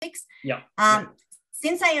Yeah.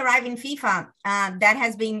 Since I arrived in FIFA, that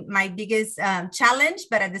has been my biggest challenge,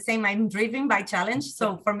 but at the same, I'm driven by challenge.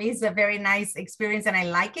 So for me, it's a very nice experience and I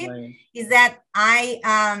like it. Right. Is that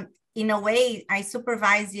in a way, I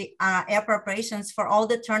supervise the airport operations for all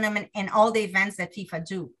the tournament and all the events that FIFA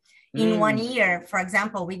do. In 1 year, for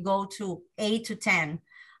example, we go to 8 to 10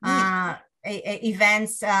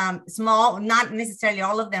 events, small, not necessarily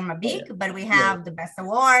all of them are big, but we have the best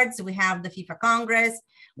awards, we have the FIFA Congress,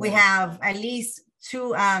 we have at least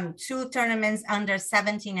two tournaments under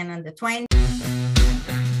 17 and under 20.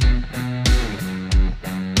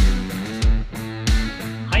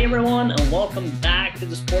 Hi everyone, and welcome back to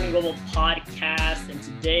the Sporting Global podcast. And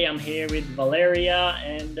today I'm here with Valeria.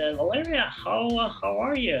 And Valeria, how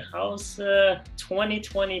are you? How's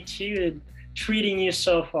 2022 treating you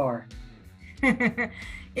so far?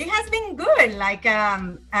 It has been good. Like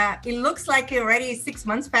it looks like already 6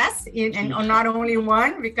 months passed, and not only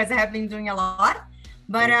one, because I have been doing a lot.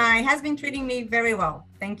 But it has been treating me very well.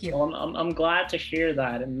 Thank you. Well, I'm glad to hear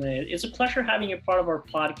that. And it's a pleasure having you part of our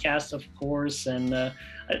podcast, of course. And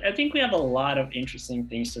I think we have a lot of interesting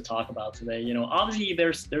things to talk about today. You know, obviously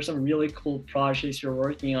there's some really cool projects you're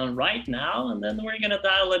working on right now. And then we're going to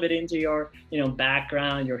dive a little bit into your,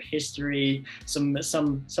 background, your history, some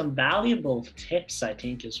valuable tips, I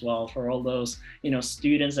think, as well, for all those,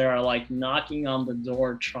 students that are like knocking on the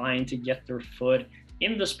door, trying to get their foot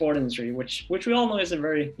in the sport industry, which we all know is a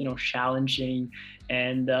very, challenging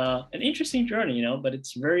and an interesting journey, but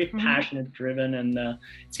it's very passionate driven, and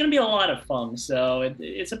it's going to be a lot of fun. So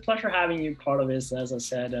it's a pleasure having you part of this, as I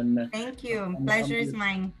said. And thank you. Pleasure is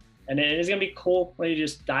mine. And it's going to be cool when you're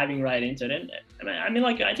just diving right into it. And I mean,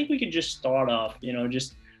 I think we could just start off,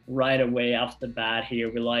 just right away off the bat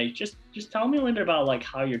here. We're like, just tell me a little bit about like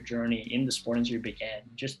how your journey in the sport industry began.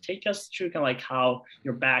 Just take us through kind of like how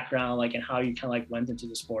your background, like, and how you kind of like went into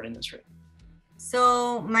the sport industry.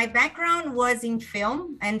 So my background was in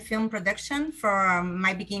film and film production for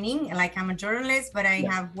my beginning. Like, I'm a journalist, but I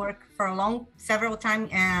have worked for several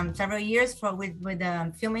years with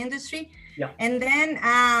the film industry. Yeah. And then,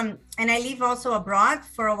 and I live also abroad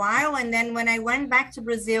for a while. And then when I went back to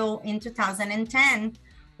Brazil in 2010,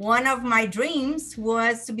 one of my dreams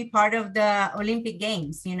was to be part of the Olympic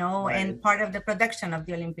Games, and part of the production of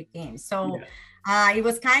the Olympic Games. So it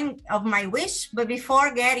was kind of my wish. But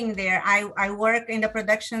before getting there, I worked in the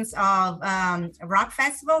productions of Rock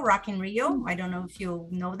Festival, Rock in Rio. I don't know if you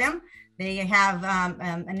know them. They have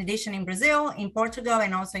an edition in Brazil, in Portugal,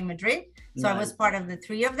 and also in Madrid. So I was part of the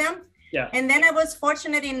three of them. Yeah. And then I was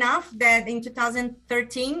fortunate enough that in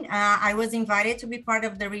 2013, I was invited to be part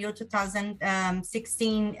of the Rio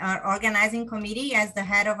 2016 organizing committee as the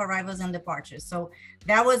head of arrivals and departures. So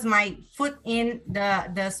that was my foot in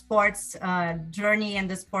the sports journey and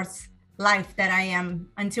the sports life that I am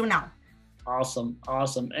until now. Awesome.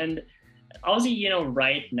 And obviously,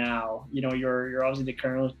 right now, you're obviously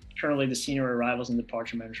currently the senior arrivals and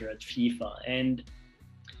departure manager at FIFA. And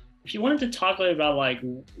if you wanted to talk a little about like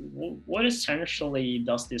what essentially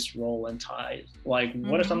does this role entail, like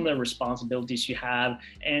what are some of the responsibilities you have,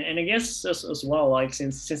 and I guess as well, like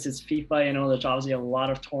since it's FIFA, there's obviously a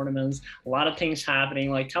lot of tournaments, a lot of things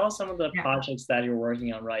happening. Like, tell us some of the projects that you're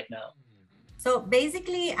working on right now. So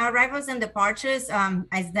basically, arrivals and departures,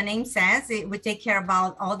 as the name says, we take care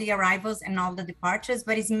about all the arrivals and all the departures,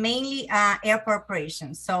 but it's mainly airport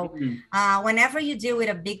operations. So whenever you deal with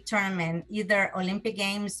a big tournament, either Olympic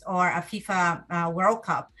Games or a FIFA World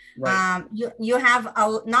Cup, you have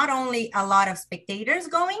not only a lot of spectators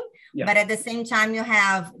going, but at the same time, you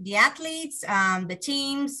have the athletes, the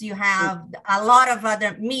teams, you have a lot of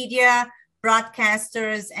other media,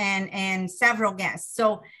 broadcasters, and several guests.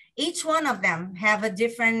 So each one of them have a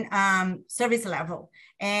different service level,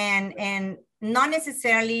 and not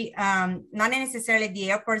necessarily the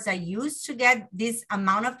airports are used to get this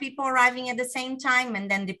amount of people arriving at the same time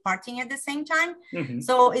and then departing at the same time.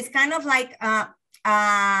 So it's kind of like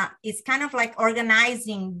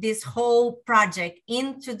organizing this whole project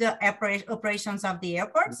into the operations of the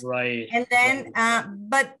airports. Right. And then,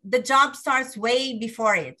 but the job starts way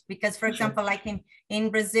before it, because, for example, like in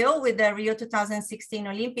Brazil with the Rio 2016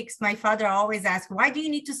 Olympics, my father always asked, why do you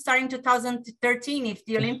need to start in 2013 if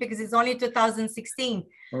the Olympics is only 2016?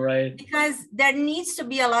 Right. Because there needs to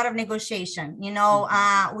be a lot of negotiation. We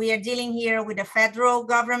are dealing here with the federal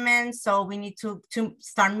government, so we need to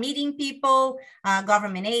start meeting people,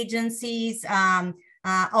 government agencies,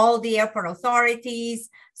 all the airport authorities.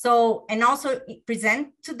 So, and also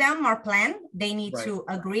present to them our plan. They need to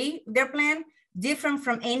agree their plan. different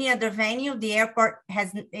from any other venue. The airport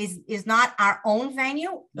is not our own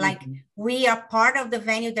venue. Like we are part of the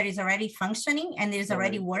venue that is already functioning and is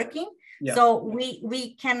already working. Yeah. So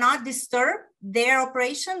we cannot disturb their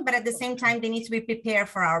operation, but at the same time, they need to be prepared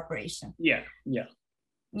for our operation. Yeah, yeah.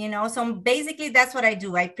 You know, so basically that's what I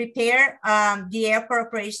do. I prepare the airport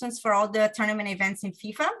operations for all the tournament events in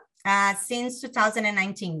FIFA since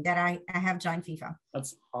 2019 that I have joined FIFA.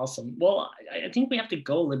 That's awesome. Well, I think we have to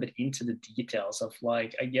go a little bit into the details of,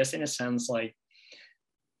 like, I guess in a sense, like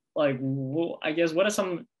I guess what are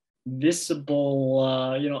some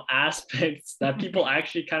visible you know, aspects that people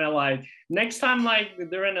actually kind of like next time, like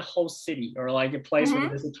they're in a host city or like a place where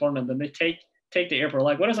there's a tournament, and they take the airport,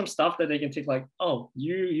 like what are some stuff that they can take, like, oh,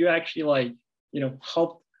 you actually, like, you know,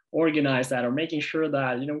 help organize that, or making sure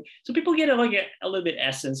that, you know, so people get a little bit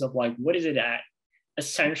essence of like what is it at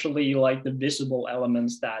essentially, like the visible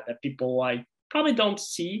elements that people like probably don't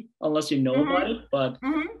see unless you know about it, but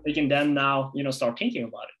they can then now, you know, start thinking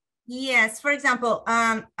about it. Yes, for example,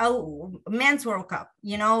 a men's World Cup,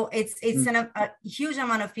 you know, it's a huge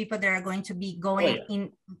amount of people that are going to be going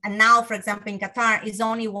in. And now, for example, in Qatar is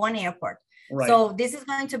only one airport. Right. So this is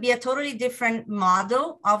going to be a totally different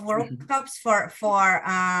model of World Cups for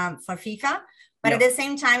FIFA. But at the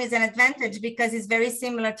same time, it's an advantage because it's very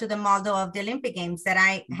similar to the model of the Olympic Games that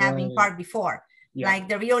I have in part before. Yeah. Like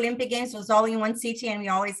the Rio Olympic Games was all in one city, and we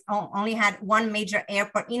always only had one major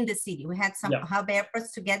airport in the city. We had some hub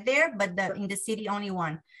airports to get there, but in the city, only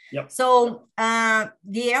one. Yep. So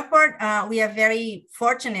the airport, we are very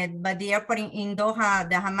fortunate, but the airport in Doha,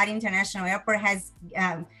 the Hamad International Airport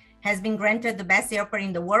has been granted the best airport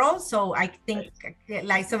in the world. So I think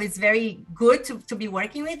so it's very good to be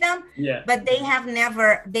working with them. Yeah. But they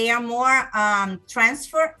are more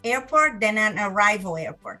transfer airport than an arrival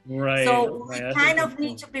airport. Right. So we kind of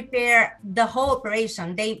need to prepare the whole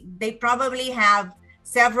operation. They probably have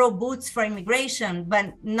several booths for immigration,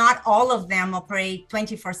 but not all of them operate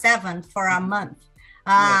 24/7 for a month.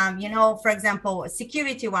 You know, for example,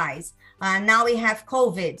 security wise, now we have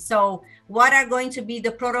COVID. So what are going to be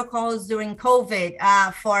the protocols during COVID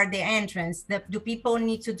for the entrance? Do people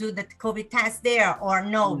need to do the COVID test there, or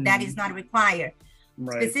no, that is not required?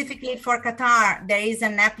 Right. Specifically for Qatar, there is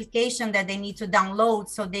an application that they need to download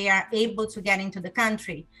so they are able to get into the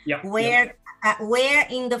country. Yep. Where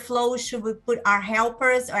in the flow should we put our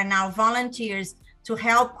helpers and our volunteers to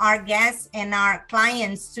help our guests and our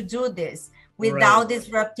clients to do this without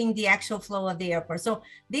disrupting the actual flow of the airport? So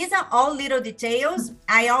these are all little details.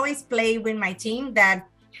 I always play with my team that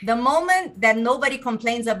the moment that nobody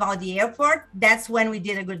complains about the airport, that's when we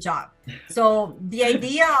did a good job. So the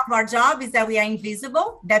idea of our job is that we are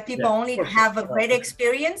invisible, that people only have a great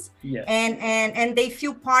experience and they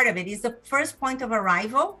feel part of it. It's the first point of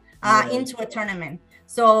arrival into a tournament.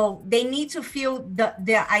 So they need to feel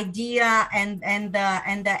the idea and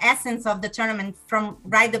the essence of the tournament from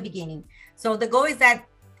right the beginning. So the goal is that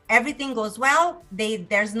everything goes well.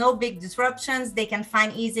 There's no big disruptions. They can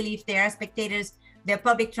find easily, if they are spectators, their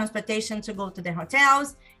public transportation to go to their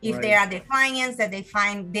hotels. If they are their clients, that they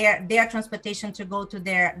find their transportation to go to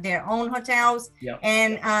their own hotels. Yep.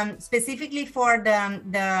 And specifically for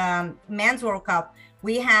the Men's World Cup,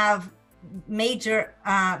 we have major,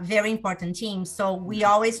 very important teams. So we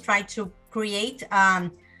always try to create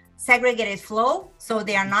segregated flow so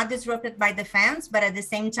they are not disrupted by the fans, but at the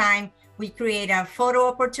same time, we create a photo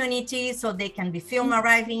opportunity so they can be filmed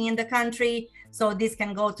arriving in the country. So this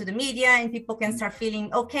can go to the media and people can start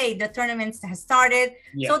feeling, okay, the tournament has started.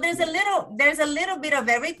 Yeah. So there's a little bit of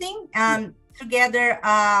everything together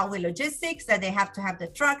with logistics, that they have to have the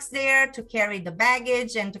trucks there to carry the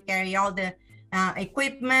baggage and to carry all the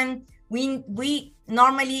equipment. We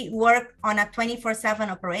normally work on a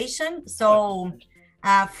 24/7 operation. So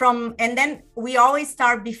and then we always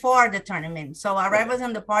start before the tournament. So arrivals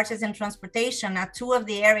and departures and transportation are two of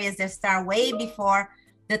the areas that start way before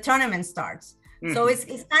the tournament starts. Mm-hmm. So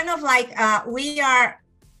it's kind of like we are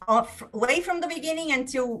way from the beginning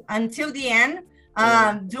until the end,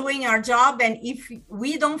 doing our job. And if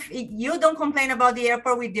you don't complain about the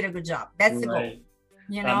airport, we did a good job. That's the goal.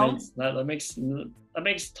 You know, that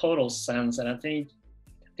makes total sense. And I think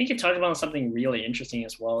you touched on something really interesting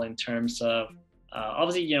as well in terms of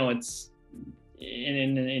obviously, you know, it's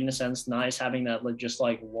in a sense nice having that just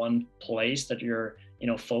like one place that you're, you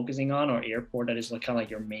know, focusing on, or airport that is like kind of like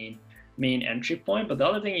your main entry point. But the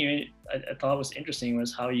other thing I thought was interesting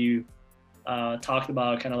was how you talked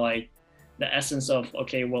about kind of like the essence of,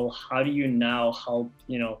 okay, well, how do you now help,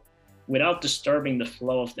 you know, without disturbing the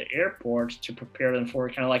flow of the airport, to prepare them for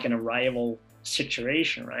kind of like an arrival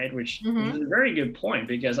situation, right? Which is a very good point,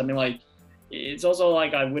 because I mean, like, it's also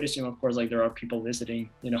like I would assume, of course, like there are people visiting,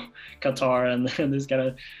 Qatar and this kind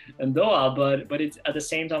of and Doha, but it's at the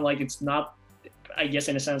same time like it's not, I guess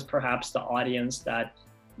in a sense, perhaps the audience that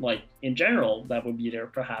like in general that would be there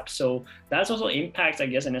perhaps. So that's also impacts, I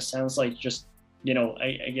guess, in a sense, like just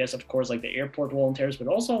I guess of course like the airport volunteers, but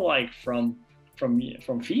also like from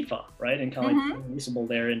FIFA, right, and kind of like visible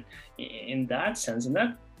there in that sense, and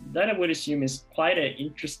that I would assume is quite an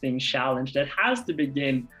interesting challenge that has to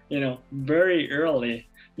begin, very early,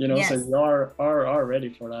 Yes. so you are ready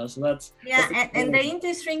for that. So that's and the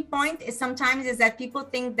interesting point is sometimes is that people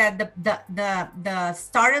think that the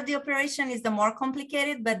start of the operation is the more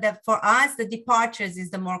complicated, but for us the departures is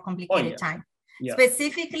the more complicated time. Yeah.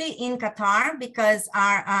 Specifically in Qatar, because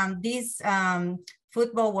our these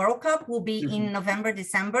Football World Cup will be in November,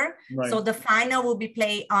 December. Right. So the final will be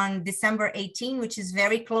played on December 18, which is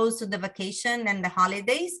very close to the vacation and the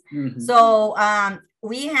holidays. So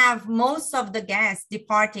we have most of the guests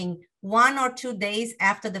departing 1 or 2 days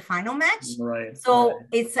after the final match. Right. So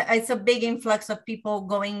it's a big influx of people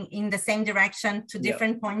going in the same direction to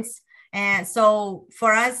different points. And so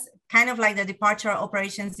for us, kind of like the departure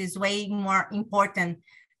operations is way more important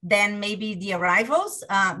than maybe the arrivals,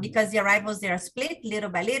 because the arrivals, they are split little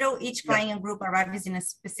by little. Each client group arrives in a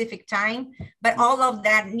specific time, but all of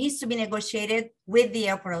that needs to be negotiated with the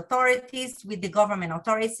airport authorities, with the government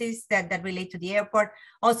authorities that relate to the airport,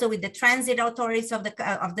 also with the transit authorities of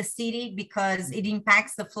the city, because it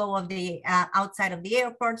impacts the flow of the outside of the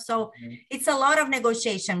airport. So it's a lot of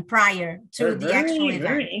negotiation prior to the actual event.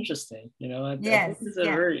 Very interesting. I think it's a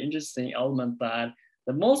very interesting element that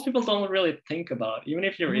most people don't really think about, even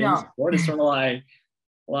if you're in sport. It's sort of like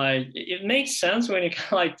it makes sense when you kind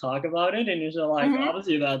of like talk about it, and you're like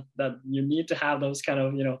obviously that you need to have those kind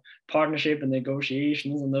of partnership and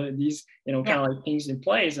negotiations and these kind of like things in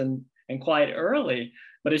place and quite early.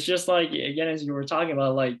 But it's just like, again, as you were talking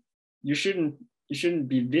about, like you shouldn't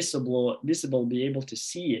be visible, be able to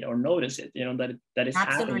see it or notice it, that is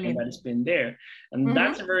happening and that it's been there. And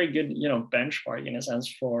that's a very good benchmark in a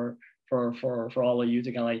sense for all of you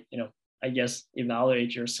to kind of like I guess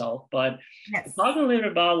evaluate yourself. But talk a little bit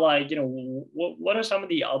about like what are some of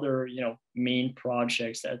the other main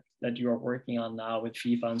projects that you are working on now with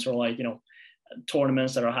FIFA, and sort of like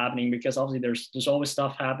tournaments that are happening, because obviously there's always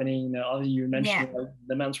stuff happening. Obviously you mentioned like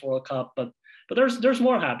the Men's World Cup, but there's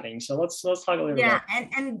more happening. So let's talk a little bit.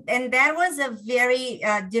 And that was a very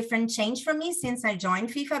different change for me since I joined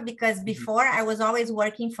FIFA, because before I was always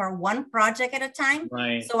working for one project at a time.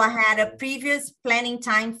 Right. So I had a previous planning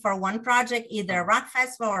time for one project, either a rock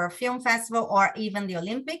festival or a film festival or even the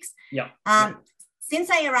Olympics. Since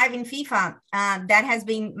I arrived in FIFA, that has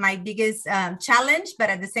been my biggest challenge, but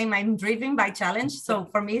at the same time, I'm driven by challenge. So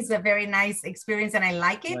for me, it's a very nice experience and I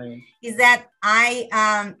like it. Right. Is that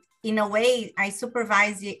in a way, I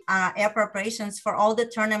supervise the airport operations for all the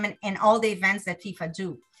tournament and all the events that FIFA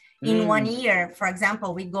do. In 1 year, for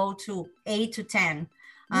example, we go to 8 to 10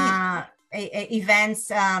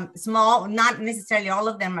 events, small, not necessarily all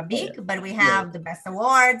of them are big, but we have the best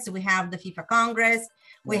awards, we have the FIFA Congress,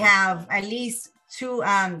 we have at least two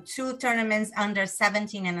tournaments under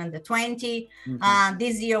 17 and under 20.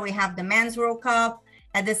 This year we have the Men's World Cup.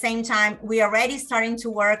 At the same time, we are already starting to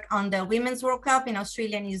work on the Women's World Cup in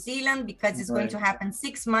Australia and New Zealand, because it's going to happen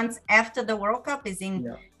 6 months after the World Cup is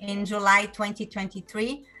in July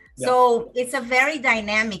 2023. So it's a very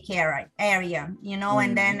dynamic area,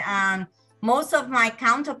 and then most of my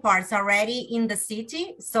counterparts are already in the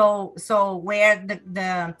city. So where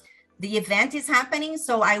the event is happening.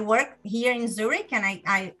 So I work here in Zurich, and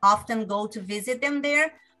I often go to visit them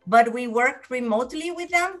there. But we work remotely with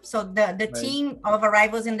them. So the team of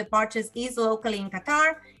arrivals and departures is locally in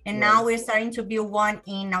Qatar. And now we're starting to build one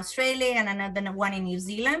in Australia and another one in New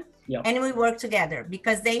Zealand. And we work together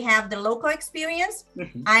because they have the local experience.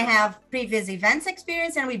 I have previous events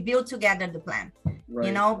experience, and we build together the plan.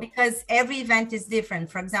 Because every event is different.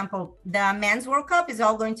 For example, the Men's World Cup is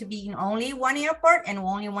all going to be in only one airport and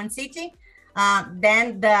only one city.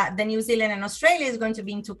 Then the New Zealand and Australia is going to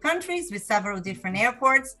be in 2 countries with several different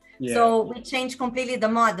airports. So we change completely the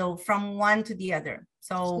model from one to the other.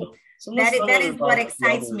 So that is what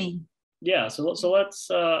excites me. So let's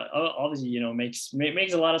obviously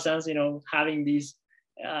makes a lot of sense, having these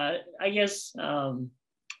I guess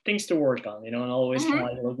things to work on, and always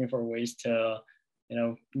kind of looking for ways to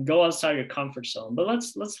go outside your comfort zone. But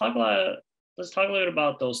let's talk a little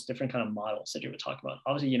about those different kind of models that you were talking about.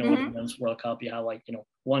 Obviously, with the Men's World Cup, you have like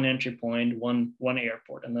one entry point, one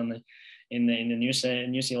airport, and then in the New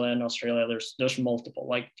Zealand, Australia, there's multiple.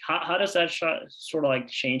 Like how does that sort of like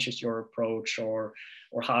changes your approach or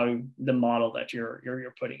how the model that you're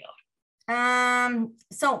putting out?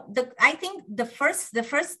 I think the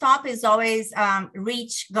first stop is always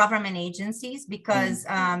reach government agencies, because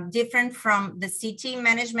different from the city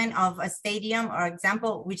management of a stadium, or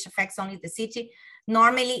example, which affects only the city.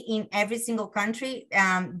 Normally, in every single country,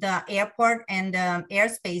 the airport and the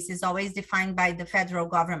airspace is always defined by the federal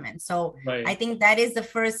government. So Right. I think that is the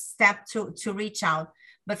first step to reach out.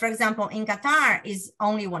 But for example, in Qatar is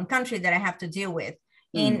only one country that I have to deal with.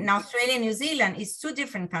 In Australia and New Zealand is two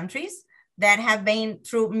different countries that have been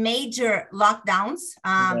through major lockdowns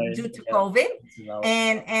due to COVID.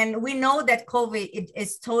 And we know that COVID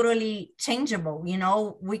is totally changeable. You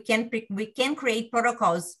know, we can create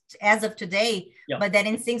protocols as of today, but that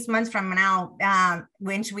in 6 months from now,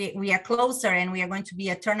 when we are closer and we are going to be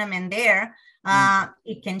a tournament there,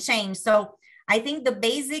 it can change. So I think the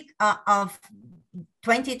basic of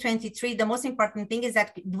 2023, the most important thing is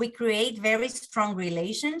that we create very strong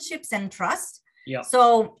relationships and trust. Yeah.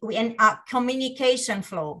 So and communication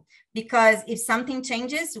flow, because if something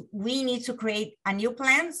changes, we need to create a new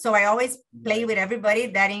plan. So I always play with everybody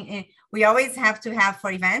that we always have to have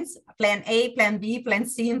for events, plan A, plan B, plan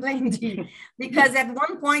C, and plan D, because at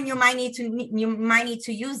one point you might need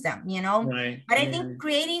to use them, you know. Right. But I think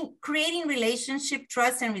creating relationship,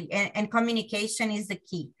 trust, and communication is the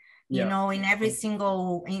key. You know, in every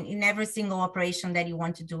single operation that you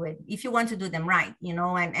want to do it, if you want to do them right, you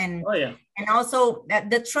know, and also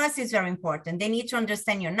the trust is very important. They need to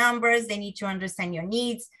understand your numbers. They need to understand your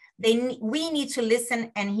needs. We need to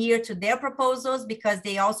listen and hear to their proposals, because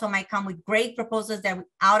they also might come with great proposals that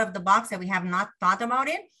out of the box that we have not thought about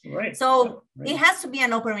it. Right. So it has to be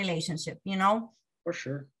an open relationship, you know. For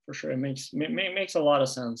sure. It makes a lot of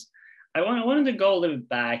sense. I wanted to go a little bit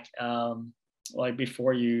back. Like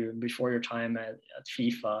before your time at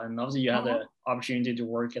FIFA, and obviously you had the opportunity to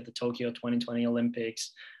work at the Tokyo 2020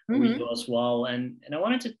 Olympics as well, and I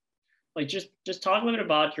wanted to like just talk a little bit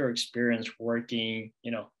about your experience working,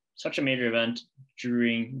 you know, such a major event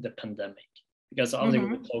during the pandemic, because obviously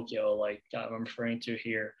with Tokyo, like I'm referring to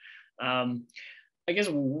here, I guess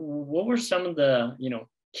what were some of the, you know,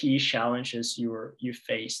 key challenges you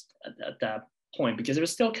faced at that point, because it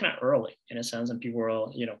was still kind of early in a sense, and people were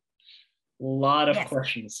all, you know, a lot of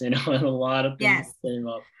questions, you know, and a lot of things came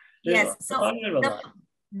up. So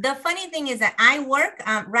the funny thing is that I work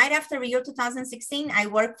right after Rio 2016, I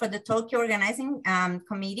worked for the Tokyo organizing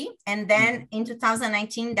committee. And then in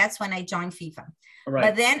 2019, that's when I joined FIFA. Right.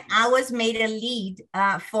 But then I was made a lead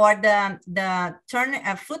for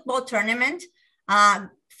the football tournament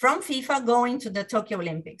from FIFA going to the Tokyo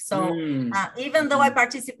Olympics. So even though I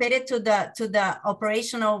participated to the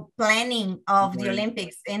operational planning of the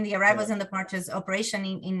Olympics and the arrivals and departures operation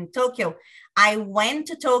in Tokyo, I went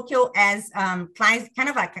to Tokyo as kind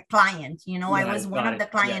of like a client, you know. I was one of the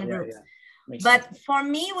client groups. But for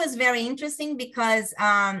me, it was very interesting because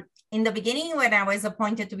in the beginning, when I was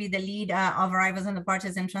appointed to be the lead of arrivals and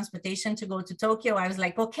departures and transportation to go to Tokyo, I was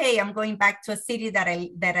like, okay, I'm going back to a city that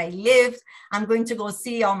I lived. I'm going to go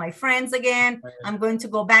see all my friends again. I'm going to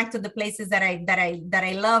go back to the places that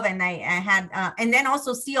I love, and I had, and then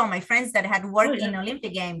also see all my friends that had worked in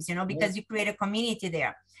Olympic Games, you know, because you create a community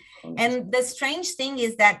there. And the strange thing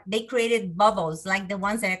is that they created bubbles like the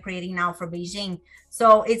ones that are creating now for Beijing.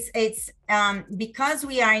 So it's because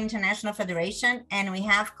we are international federation and we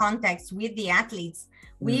have contacts with the athletes,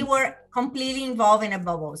 we were completely involved in a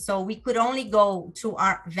bubble. So we could only go to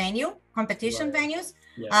our competition venues,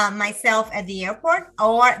 myself at the airport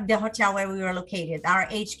or the hotel where we were located, our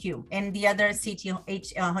HQ, and the other city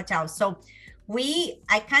hotels. So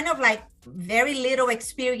I kind of like very little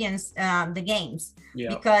experience the games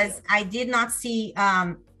because I did not see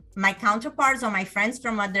my counterparts or my friends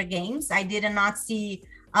from other games. I did not see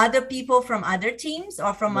other people from other teams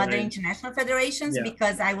or from other international federations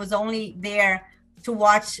because I was only there to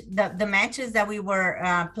watch the matches that we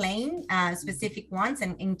were playing, specific ones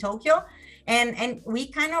in Tokyo. And we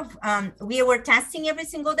kind of, we were testing every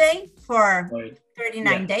single day for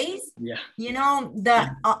 39 days. You know,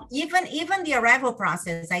 even the arrival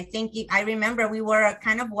process, I think, I remember we were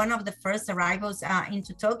kind of one of the first arrivals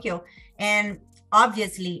into Tokyo. And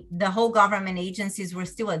obviously the whole government agencies were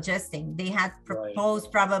still adjusting. They had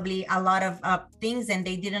proposed probably a lot of things and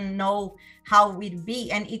they didn't know how it'd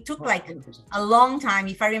be. And it took like a long time.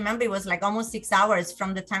 If I remember, it was like almost 6 hours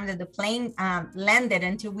from the time that the plane landed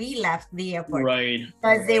until we left the airport.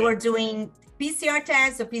 Because they were doing PCR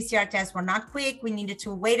tests. The PCR tests were not quick. We needed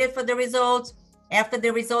to wait for the results. After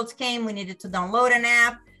the results came, we needed to download an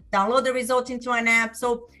app, download the results into an app.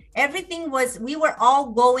 So everything was, we were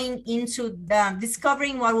all going into the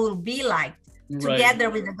discovering what it will be like together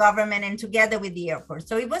with the government and together with the airport.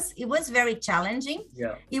 So it was very challenging.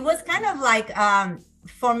 Yeah. It was kind of like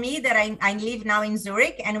for me that I live now in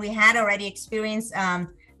Zurich, and we had already experienced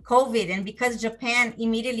COVID, and because Japan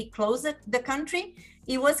immediately closed the country,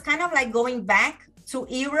 it was kind of like going back to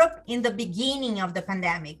Europe in the beginning of the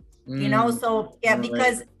pandemic. You know, so yeah,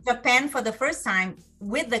 because Japan for the first time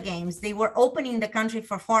with the games, they were opening the country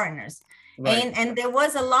for foreigners. Right. And there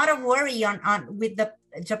was a lot of worry on with the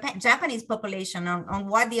Japanese population on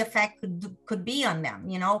what the effect could be on them,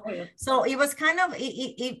 you know. Oh, yeah. So it was kind of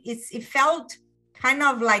it felt kind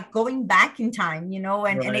of like going back in time, you know,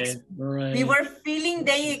 and we were feeling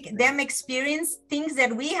them experience things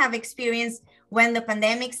that we have experienced when the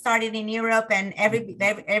pandemic started in Europe, and every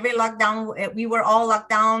lockdown, we were all locked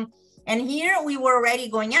down. And here we were already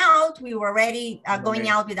going out. We were already going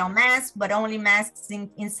out without masks, but only masks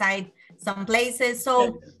inside some places.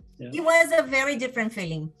 So it was a very different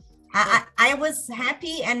feeling. I was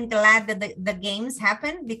happy and glad that the games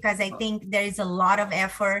happened, because I think there is a lot of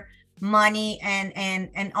effort, money,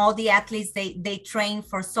 and all the athletes, they train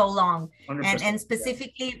for so long. And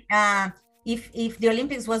specifically, if the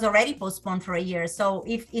Olympics was already postponed for a year. So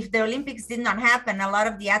if the Olympics did not happen, a lot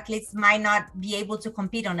of the athletes might not be able to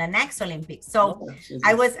compete on the next Olympics. So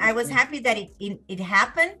I was happy that it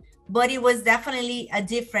happened, but it was definitely a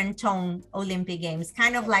different tone Olympic Games,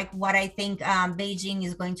 kind of like what I think Beijing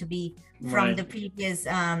is going to be from the previous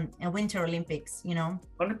Winter Olympics, you know.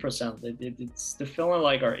 100%. It's the feeling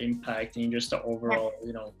like our impact and just the overall,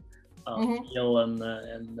 you know, feel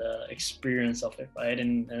and experience of it, right?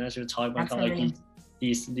 And as you're talking about, kind of like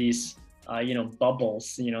these you know,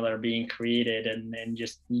 bubbles, you know, that are being created, and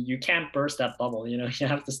just you can't burst that bubble, you know, you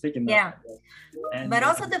have to stick in that bubble. But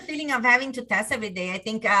also the feeling of having to test every day. I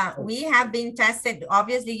think we have been tested.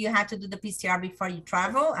 Obviously you have to do the PCR before you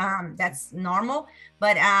travel, that's normal,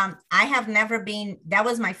 but I have never been, that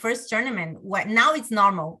was my first tournament. Now it's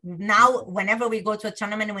normal. Now whenever we go to a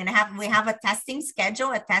tournament, we have a testing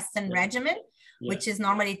schedule, a testing regimen, which is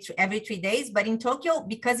normally every 3 days. But in Tokyo,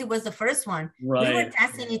 because it was the first one, we were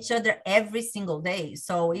testing each other every single day.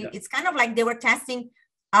 So it's kind of like they were testing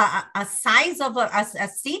a size of a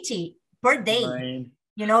city per day,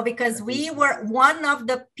 you know, because we were one of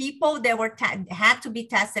the people that were had to be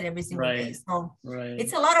tested every single day. So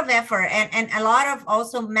it's a lot of effort and a lot of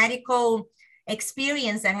also medical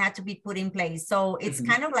experience that had to be put in place. So it's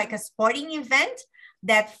kind of like a sporting event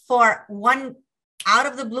that for one, out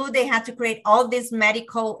of the blue, they had to create all this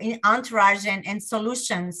medical entourage and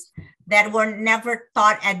solutions that were never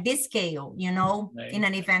thought at this scale, you know, in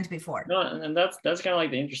an event before. No, and that's kind of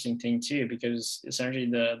like the interesting thing too, because essentially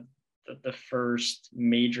the first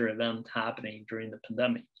major event happening during the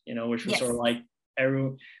pandemic, you know, which was sort of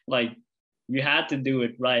like you had to do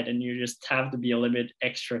it right, and you just have to be a little bit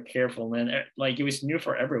extra careful. And like it was new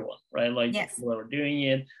for everyone, right? Like people that were doing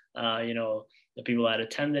it, you know, the people that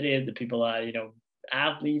attended it, the people that, you know,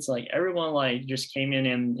 athletes, like everyone like just came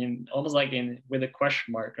in almost like with a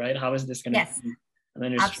question mark, right? How is this gonna be? And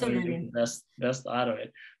then just trying to do the best out of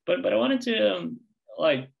it. But I wanted to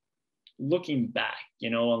like looking back,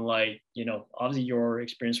 you know, and like, you know, obviously your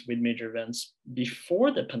experience with major events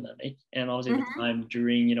before the pandemic, and obviously the time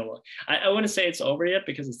during, you know, I wouldn't say it's over yet,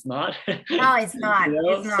 because it's not. No, it's not. You know?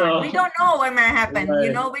 It's not. So, we don't know what might happen.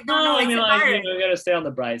 You know, we don't know. I mean, like, you know, we gotta stay on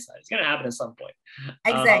the bright side. It's gonna happen at some point.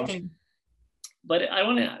 Exactly. But I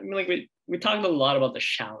want to, I mean, like we talked a lot about the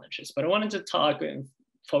challenges, but I wanted to talk and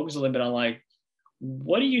focus a little bit on like,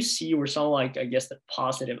 what do you see were some, like, I guess, the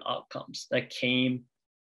positive outcomes that came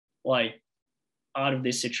like out of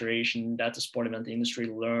this situation that the sport event industry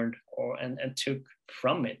learned and took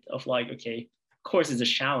from it, of like, okay, of course it's a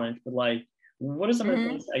challenge, but like, what are some of the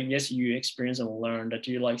things I guess you experienced and learned that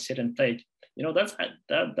you like sit and think, you know,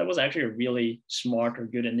 that was actually a really smart or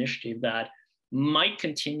good initiative that might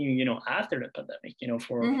continue, you know, after the pandemic, you know,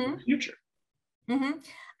 for the future?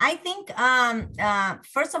 I think,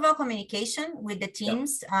 first of all, communication with the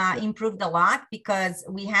teams improved a lot, because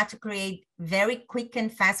we had to create very quick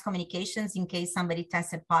and fast communications in case somebody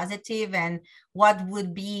tested positive, and what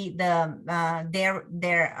would be their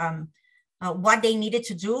what they needed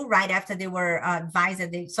to do right after they were advised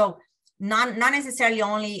that so not necessarily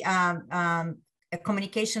only a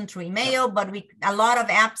communication through email, but a lot of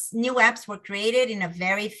new apps were created in a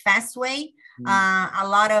very fast way. A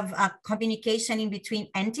lot of communication in between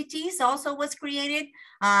entities also was created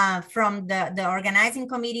from the organizing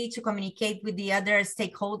committee to communicate with the other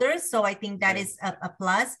stakeholders. So I think that is a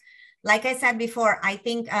plus. Like I said before, I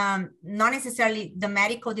think not necessarily the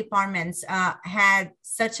medical departments had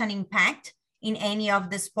such an impact in any of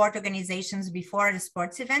the sport organizations before, the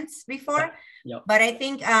sports events before. Yeah. But I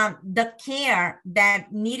think the care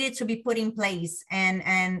that needed to be put in place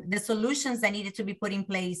and the solutions that needed to be put in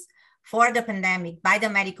place for the pandemic by the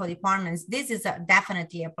medical departments, this is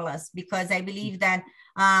definitely a plus, because I believe that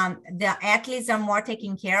the athletes are more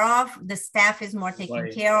taken care of, the staff is more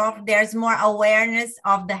taken care of, there's more awareness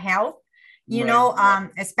of the health, you know,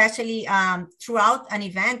 especially throughout an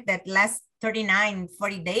event that lasts 39,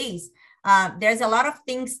 40 days. There's a lot of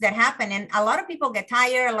things that happen, and a lot of people get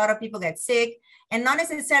tired, a lot of people get sick, and not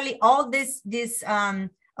necessarily all these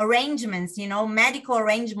arrangements, you know, medical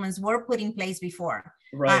arrangements were put in place before.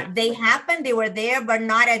 They happened, they were there, but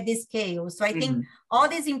not at this scale. So I think all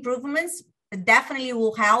these improvements definitely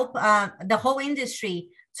will help the whole industry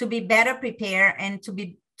to be better prepared and to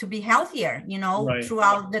be healthier, you know,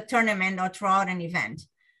 throughout the tournament or throughout an event.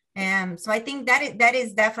 So I think that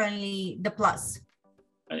is definitely the plus.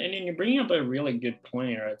 And you're bringing up a really good point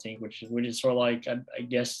here, I think, which is sort of like, I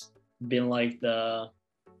guess, been like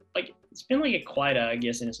it's been like quite a, I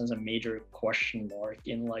guess, in a sense, a major question mark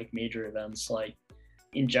in like major events, like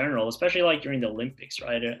in general, especially like during the Olympics,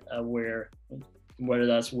 right? Where whether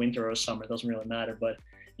that's winter or summer, it doesn't really matter. But,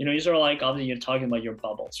 you know, you sort of like, obviously you're talking about your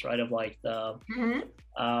bubbles, right? Of like the,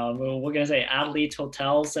 we're going to say athletes,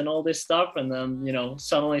 hotels and all this stuff. And then, you know,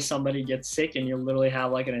 suddenly somebody gets sick and you literally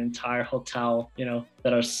have like an entire hotel, you know,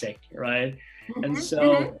 that are sick, right? And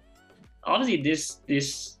so obviously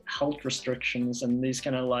this health restrictions and these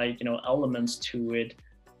kind of like, you know, elements to it,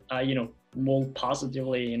 you know, will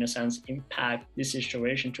positively, in a sense, impact this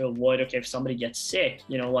situation to avoid, okay, if somebody gets sick,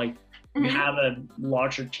 you know, like you have a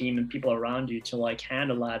larger team and people around you to like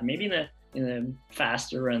handle that, maybe in a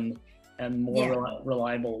faster and more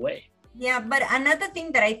reliable way. Yeah, but another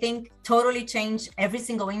thing that I think totally changed every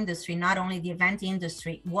single industry, not only the event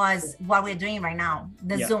industry, was what we're doing right now,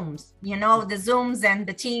 the Zooms, you know, the Zooms and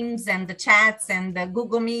the Teams and the chats and the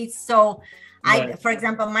Google Meets. So for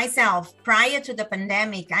example, myself, prior to the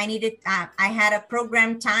pandemic, I had a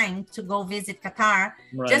programmed time to go visit Qatar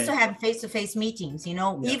just to have face-to-face meetings, you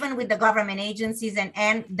know, even with the government agencies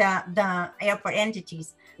and the airport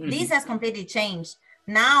entities. This has completely changed.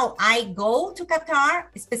 Now I go to Qatar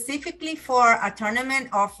specifically for a tournament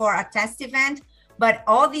or for a test event, but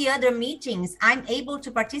all the other meetings, I'm able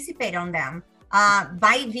to participate on them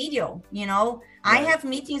by video, you know. I have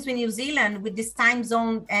meetings with New Zealand with this time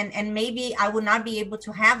zone, and maybe I would not be able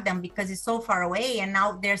to have them because it's so far away. And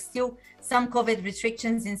now there's still some COVID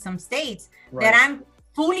restrictions in some states that I'm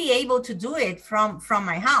fully able to do it from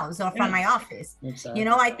my house or from my office. You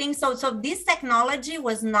know, I think so this technology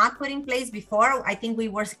was not put in place before. I think we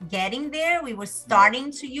were getting there, we were starting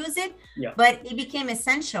to use it, but it became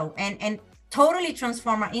essential and totally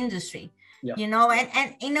transform our industry, you know,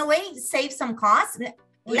 and in a way save some costs.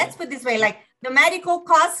 Let's put it this way, like the medical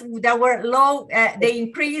costs that were low, they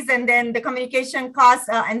increased, and then the communication costs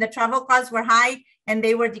and the travel costs were high and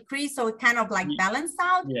they were decreased, so it kind of like balanced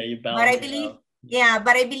out. You balance. But I believe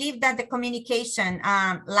but I believe that the communication,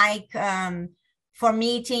 for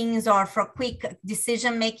meetings or for quick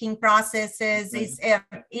decision-making processes, it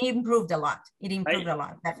improved a lot. It improved a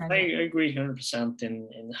lot, definitely. I agree 100%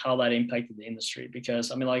 in how that impacted the industry,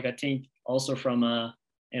 because I mean, like, I think also from a,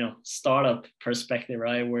 you know, startup perspective,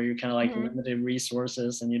 right, where you kind of like limited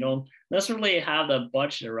resources and you don't necessarily have the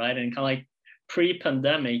budget, right, and kind of like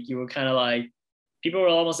pre-pandemic, you were kind of like, people were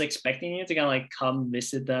almost expecting you to kind of like come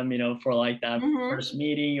visit them, you know, for like that first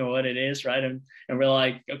meeting or what it is, right? And we're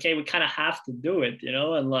like, okay, we kind of have to do it, you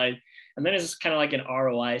know, and then it's kind of like an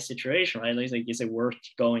ROI situation, right? At least like, is it worth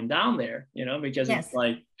going down there, you know, because it's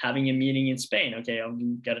like having a meeting in Spain. Okay,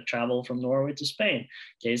 I'm gonna travel from Norway to Spain.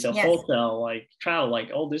 Okay, so hotel, like travel,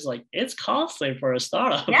 like all this, like it's costly for a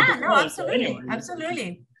startup. Yeah, no, absolutely, anyway,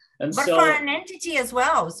 absolutely. But for an entity as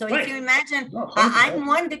well. So if you imagine, I'm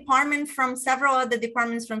one department from several other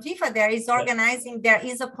departments from FIFA. There is organizing. There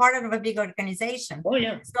is a part of a big organization. Oh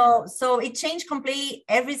yeah. So it changed completely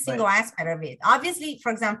every single aspect of it. Obviously,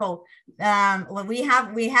 for example, we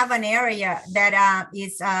have an area that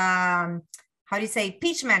is how do you say,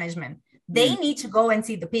 pitch management. They need to go and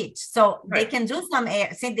see the pitch, so they can do some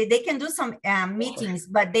they can do some meetings,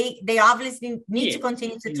 but they obviously need to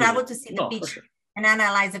continue to travel to see the pitch. And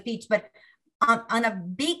analyze the pitch. But on a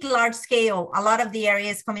big, large scale, a lot of the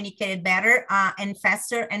areas communicated better and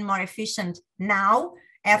faster and more efficient now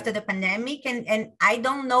after the pandemic. And I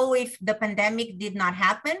don't know if the pandemic did not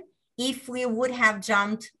happen, if we would have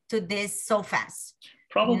jumped to this so fast.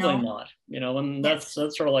 Probably not, you know, and that's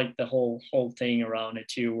sort of like the whole thing around it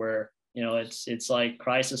too, where, you know, it's like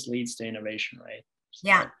crisis leads to innovation, right?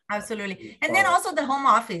 Yeah, absolutely. And then also the home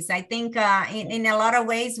office. I think in a lot of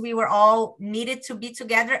ways, we were all needed to be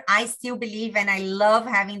together. I still believe and I love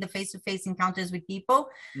having the face-to-face encounters with people.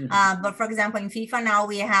 But for example, in FIFA now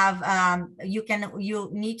we have, you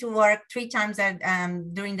need to work 3 times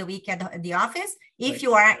during the week at the office. If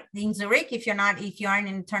you are in Zurich, if you are in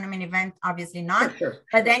a tournament event, obviously not. Sure.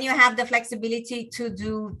 But then you have the flexibility to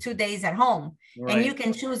do 2 days at home. Right. And you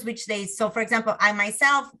can choose which days. So for example, I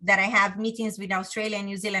myself, that I have meetings with Australia and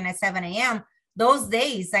New Zealand at 7 a.m., those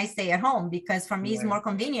days I stay at home because for me it's more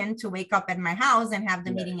convenient to wake up at my house and have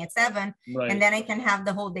the meeting at 7. And then I can have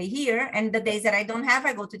the whole day here. And the days that I don't have,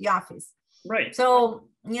 I go to the office. Right. So,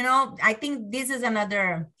 I think this is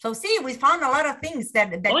another. So see, we found a lot of things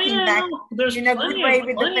that came back in a good way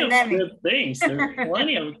with the pandemic. Good things. There's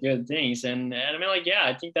plenty of good things. And I mean, like, yeah,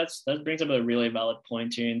 I think that brings up a really valid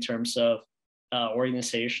point too in terms of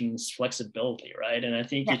organizations' flexibility, right? And I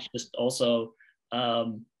think it's just also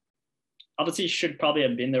obviously should probably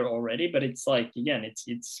have been there already, but it's like, again,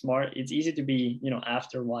 it's smart, it's easy to be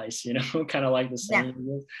afterwise, kind of like the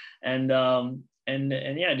saying. And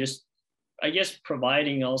yeah, just I guess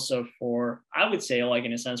providing also for, I would say, like,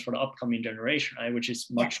 in a sense, for the upcoming generation, right, which is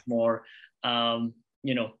much more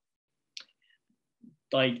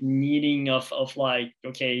like needing of like,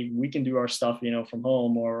 okay, we can do our stuff, from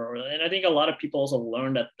home, and I think a lot of people also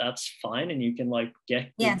learn that that's fine, and you can like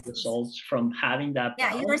get good results from having that.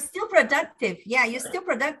 Yeah, you're still productive. Yeah, you're still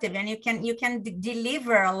productive, and you can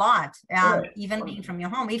deliver a lot, even being from your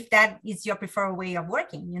home, if that is your preferred way of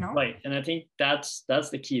working. Right, and I think that's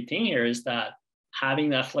the key thing here, is that having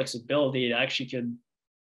that flexibility, it actually could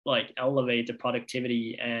like elevate the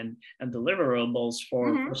productivity and deliverables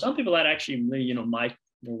for some people that actually really, might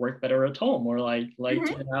work better at home, or like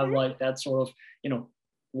to have like that sort of,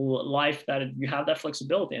 life that you have that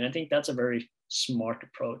flexibility. And I think that's a very smart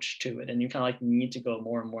approach to it. And you kind of like need to go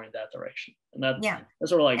more and more in that direction. And that's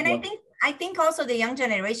sort of like, and I think also the young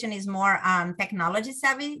generation is more technology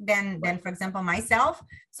savvy than for example, myself.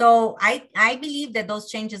 So I believe that those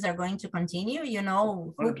changes are going to continue.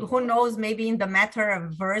 Who knows, maybe in the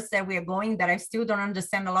metaverse that we are going, that I still don't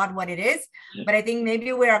understand a lot what it is, but I think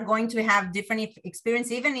maybe we are going to have different experience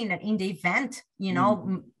even in the event,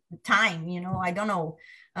 time. I don't know.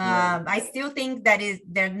 I still think that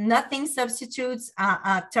nothing substitutes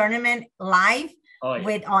a tournament live.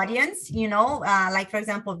 With audience, like for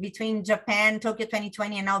example, between Japan, Tokyo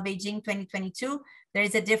 2020, and now Beijing 2022, there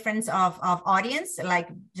is a difference of audience. Like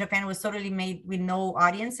Japan was totally made with no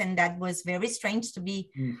audience, and that was very strange to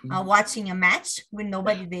be watching a match with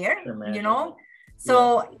nobody there,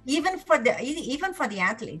 So even for the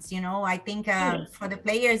athletes, I think for the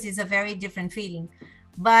players is a very different feeling.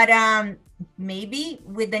 But maybe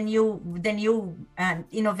with the new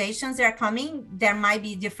innovations that are coming, there might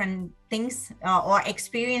be different things or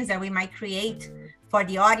experience that we might create for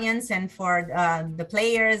the audience and for the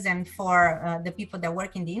players and for the people that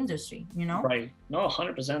work in the industry. Right. No,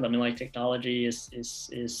 100%. I mean, like, technology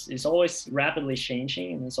is always rapidly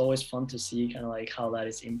changing, and it's always fun to see kind of like how that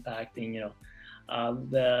is impacting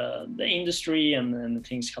the industry and the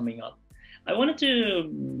things coming up. I wanted to,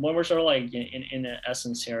 when we're sort of like in the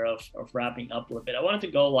essence here of wrapping up a little bit, I wanted to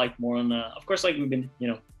go like more on of course, like we've been,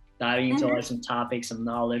 diving into like some topics and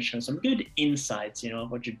knowledge and some good insights,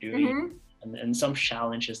 of what you're doing and some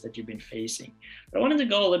challenges that you've been facing. But I wanted to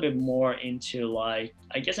go a little bit more into like,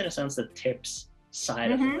 I guess in a sense, the tips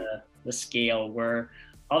side of the scale, where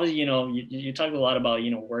obviously, you talk a lot about,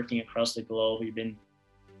 working across the globe. You've been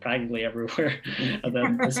practically everywhere at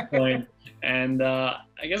this point. And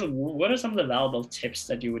I guess, what are some of the valuable tips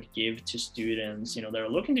that you would give to students, that are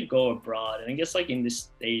looking to go abroad? And I guess like in this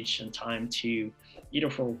stage and time to either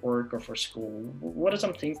for work or for school, what are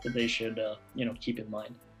some things that they should, keep in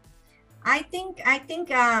mind? I think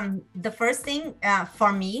the first thing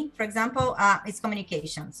for me, for example, is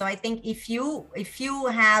communication. So I think if you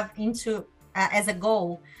have as a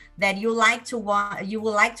goal that you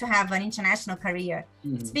would like to have an international career,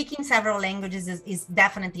 speaking several languages is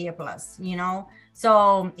definitely a plus.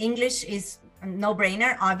 So English is a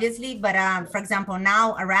no-brainer, obviously, but for example,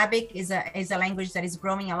 now Arabic is a language that is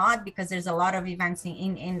growing a lot because there's a lot of events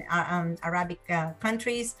in Arabic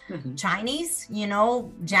countries. Chinese,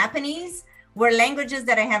 Japanese were languages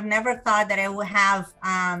that I have never thought that I would have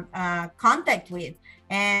contact with.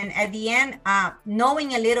 And at the end,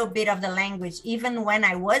 knowing a little bit of the language, even when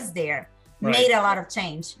I was there, made a lot of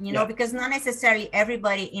change, because not necessarily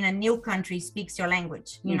everybody in a new country speaks your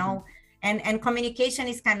language, and communication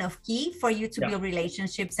is kind of key for you to build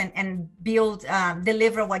relationships and build,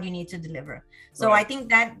 deliver what you need to deliver. So I think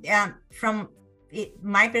that from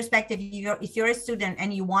my perspective, if you're a student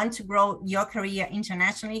and you want to grow your career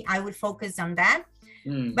internationally, I would focus on that.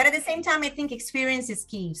 But at the same time, I think experience is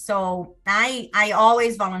key. So I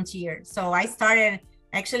always volunteer. So I started,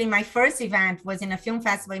 actually, my first event was in a film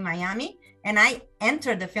festival in Miami, and I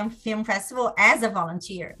entered the film festival as a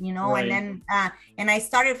volunteer, Right. and then and I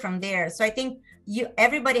started from there. So I think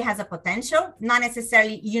everybody has a potential, not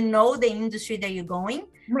necessarily the industry that you're going,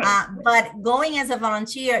 Right. but going as a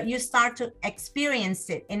volunteer, you start to experience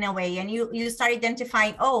it in a way, and you start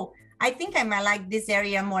identifying, oh, I think I might like this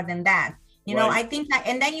area more than that. I think that,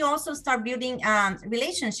 and then you also start building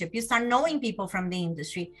relationship. You start knowing people from the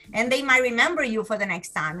industry, and they might remember you for the next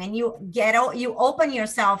time, and you open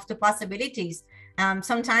yourself to possibilities.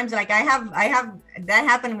 Sometimes, like I have that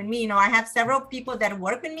happened with me. I have several people that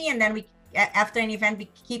work with me, and then after an event, we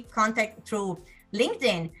keep contact through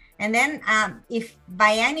LinkedIn. And then if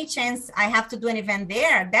by any chance I have to do an event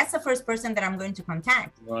there, that's the first person that I'm going to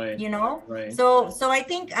contact. Right. Right. So I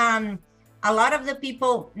think a lot of the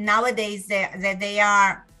people nowadays that they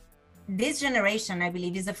are, this generation, I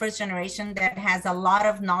believe, is the first generation that has a lot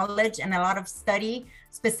of knowledge and a lot of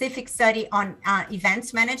specific study on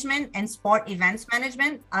events management and sport events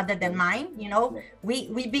management, other than mine.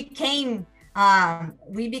 We became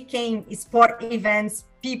sport events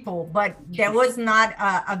people, but there was not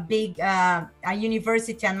a big a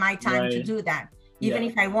university on my time to do that, even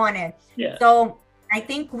if I wanted. So I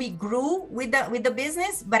think we grew with the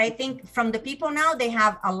business, but I think from the people now, they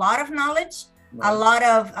have a lot of knowledge, a lot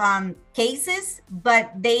of cases, but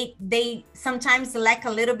they sometimes lack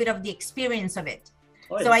a little bit of the experience of it.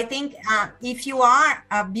 So I think if you are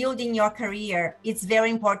building your career, it's very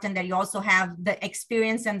important that you also have the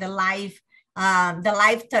experience and the live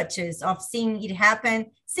touches of seeing it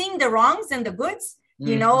happen, seeing the wrongs and the goods.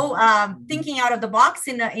 Thinking out of the box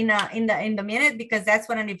in the minute, because that's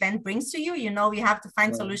what an event brings to you. You have to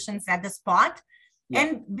find solutions at the spot,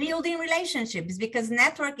 and building relationships, because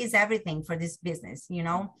network is everything for this business.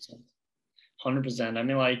 100%. I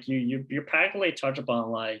mean, like you practically touch upon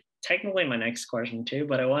like technically my next question too,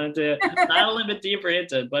 but I wanted to dive a little bit deeper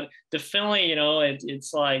into it. But definitely,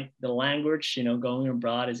 it's like the language, going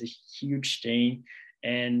abroad is a huge thing.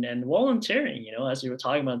 And volunteering, as you were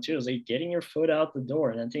talking about too, is like getting your foot out the door.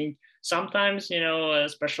 And I think sometimes,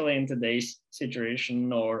 especially in today's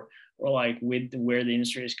situation or like with where the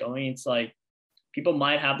industry is going, it's like people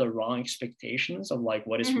might have the wrong expectations of like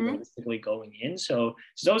what is realistically going in. So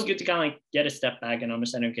it's always good to kind of like get a step back and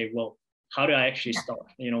understand, okay, well, how do I actually start?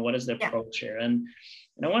 What is the approach here? And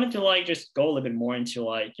I wanted to like just go a little bit more into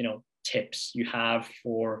like, tips you have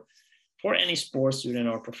for any sports student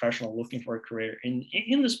or professional looking for a career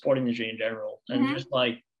in the sport industry in general. And just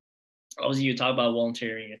like, obviously you talk about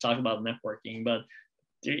volunteering, you talk about networking, but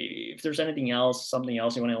if there's something else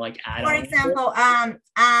you want to like add for on. Example,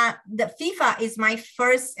 the FIFA is my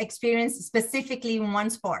first experience specifically in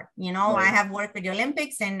one sport. I have worked with the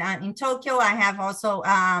Olympics and in Tokyo. I have also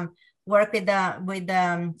work with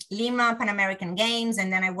the Lima Pan American Games,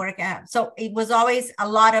 and then I work so it was always a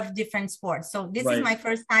lot of different sports. So this is my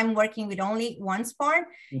first time working with only one sport,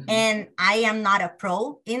 and I am not a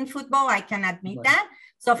pro in football. I can admit that.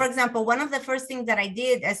 So for example, one of the first things that I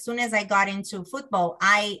did as soon as I got into football,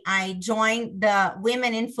 I joined the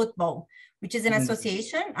Women in Football, which is an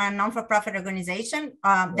association, a non-for-profit organization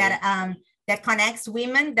that connects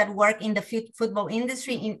women that work in the football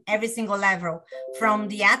industry in every single level, from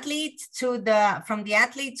the athlete to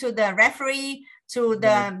the referee, to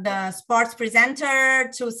the sports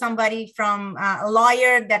presenter, to somebody from a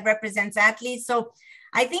lawyer that represents athletes. So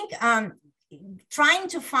I think trying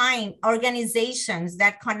to find organizations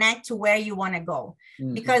that connect to where you want to go,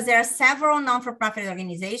 because there are several non-for-profit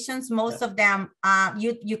organizations. Most of them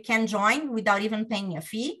you can join without even paying a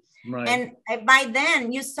fee. And by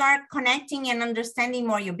then you start connecting and understanding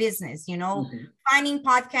more your business, finding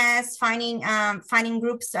podcasts, finding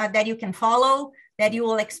groups that you can follow, that you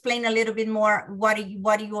will explain a little bit more what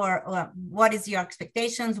is your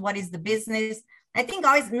expectations, what is the business. I think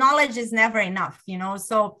always knowledge is never enough,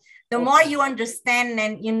 so the more you understand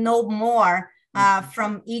and you know more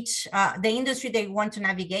from each the industry that you want to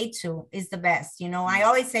navigate to is the best. I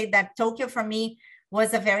always say that Tokyo for me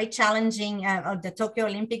was a very challenging, the Tokyo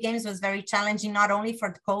Olympic Games was very challenging, not only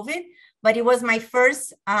for COVID, but it was my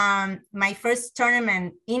first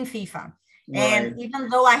tournament in FIFA. And even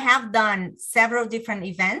though I have done several different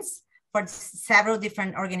events for several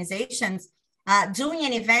different organizations, doing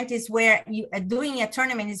an event is where doing a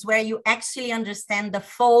tournament is where you actually understand the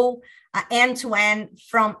full end-to-end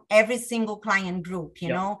from every single client group, you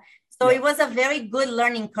know? So it was a very good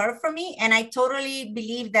learning curve for me. And I totally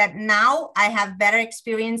believe that now I have better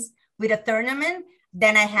experience with a tournament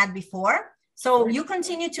than I had before. So you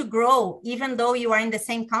continue to grow even though you are in the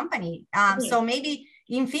same company. So maybe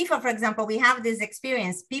in FIFA, for example, we have this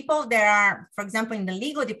experience. People that are, for example, in the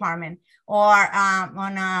legal department or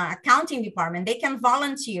on an accounting department, they can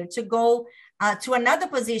volunteer to go to another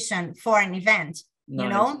position for an event, you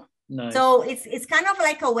know? Nice. So it's kind of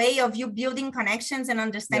like a way of you building connections and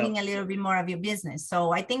understanding a little bit more of your business.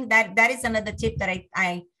 So I think that is another tip that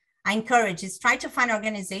I encourage, is try to find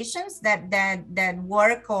organizations that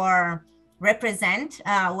work or represent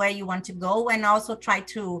where you want to go, and also try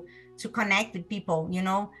to connect with people. You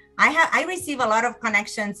know, I receive a lot of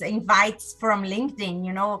connections, invites from LinkedIn.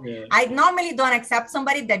 You know, I normally don't accept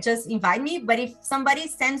somebody that just invite me, but if somebody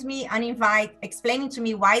sends me an invite explaining to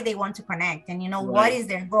me why they want to connect and, you know, what is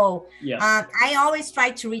their goal, I always try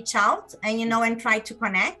to reach out and, you know, and try to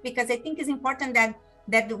connect, because I think it's important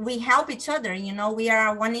that we help each other. You know, we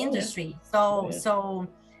are one industry. So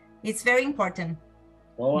it's very important.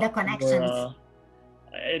 Well, the connections.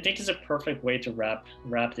 I think it's a perfect way to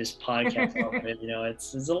wrap this podcast up with. You know,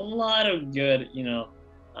 it's a lot of good, you know,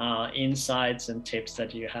 insights and tips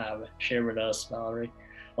that you have shared with us,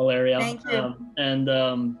 Valeria. Thank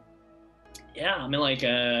you. Yeah, I mean, like,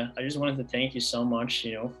 I just wanted to thank you so much,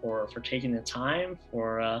 you know, for taking the time.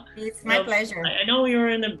 It's my pleasure. I know you're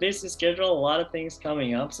in a busy schedule, a lot of things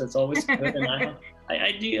coming up, so it's always good. And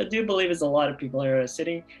I do believe there's a lot of people here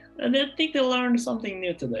sitting, and I think they learned something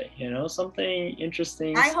new today, you know, something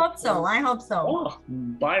interesting. I hope so. Oh,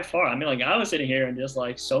 by far. I mean, like, I was sitting here and just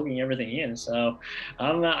like soaking everything in. So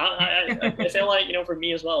I feel like, you know, for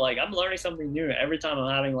me as well, like, I'm learning something new every time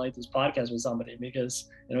I'm having like this podcast with somebody, because,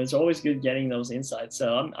 you know, it's always good getting those insights.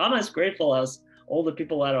 So I'm as grateful as all the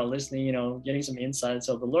people that are listening, you know, getting some insights.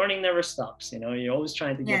 So the learning never stops. You know, you're always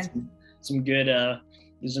trying to get some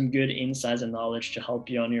good insights and knowledge to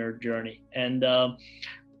help you on your journey. And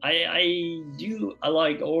we do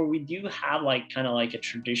have like kind of like a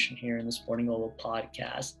tradition here in the Sporting Global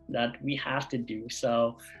podcast that we have to do.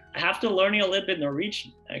 So I have to learn you a little bit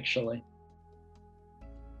Norwegian, actually.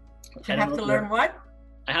 You have to learn what?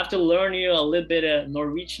 I have to learn you a little bit of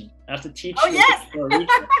Norwegian. I have to teach you Norwegian.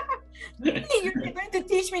 You're going to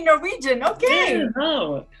teach me Norwegian. Okay. Yeah,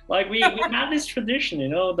 no. Like we have this tradition, you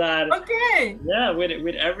know, that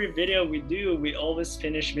with every video we do, we always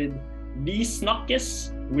finish with "Vi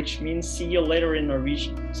snakkes," which means see you later in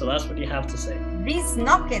Norwegian. So that's what you have to say. Vi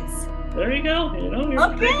snakkes. There you go. You know,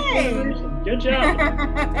 good job.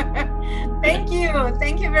 Thank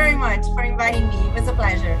you very much for inviting me. It was a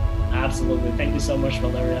pleasure. Absolutely. Thank you so much,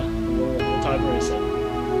 Valeria. We'll talk very soon.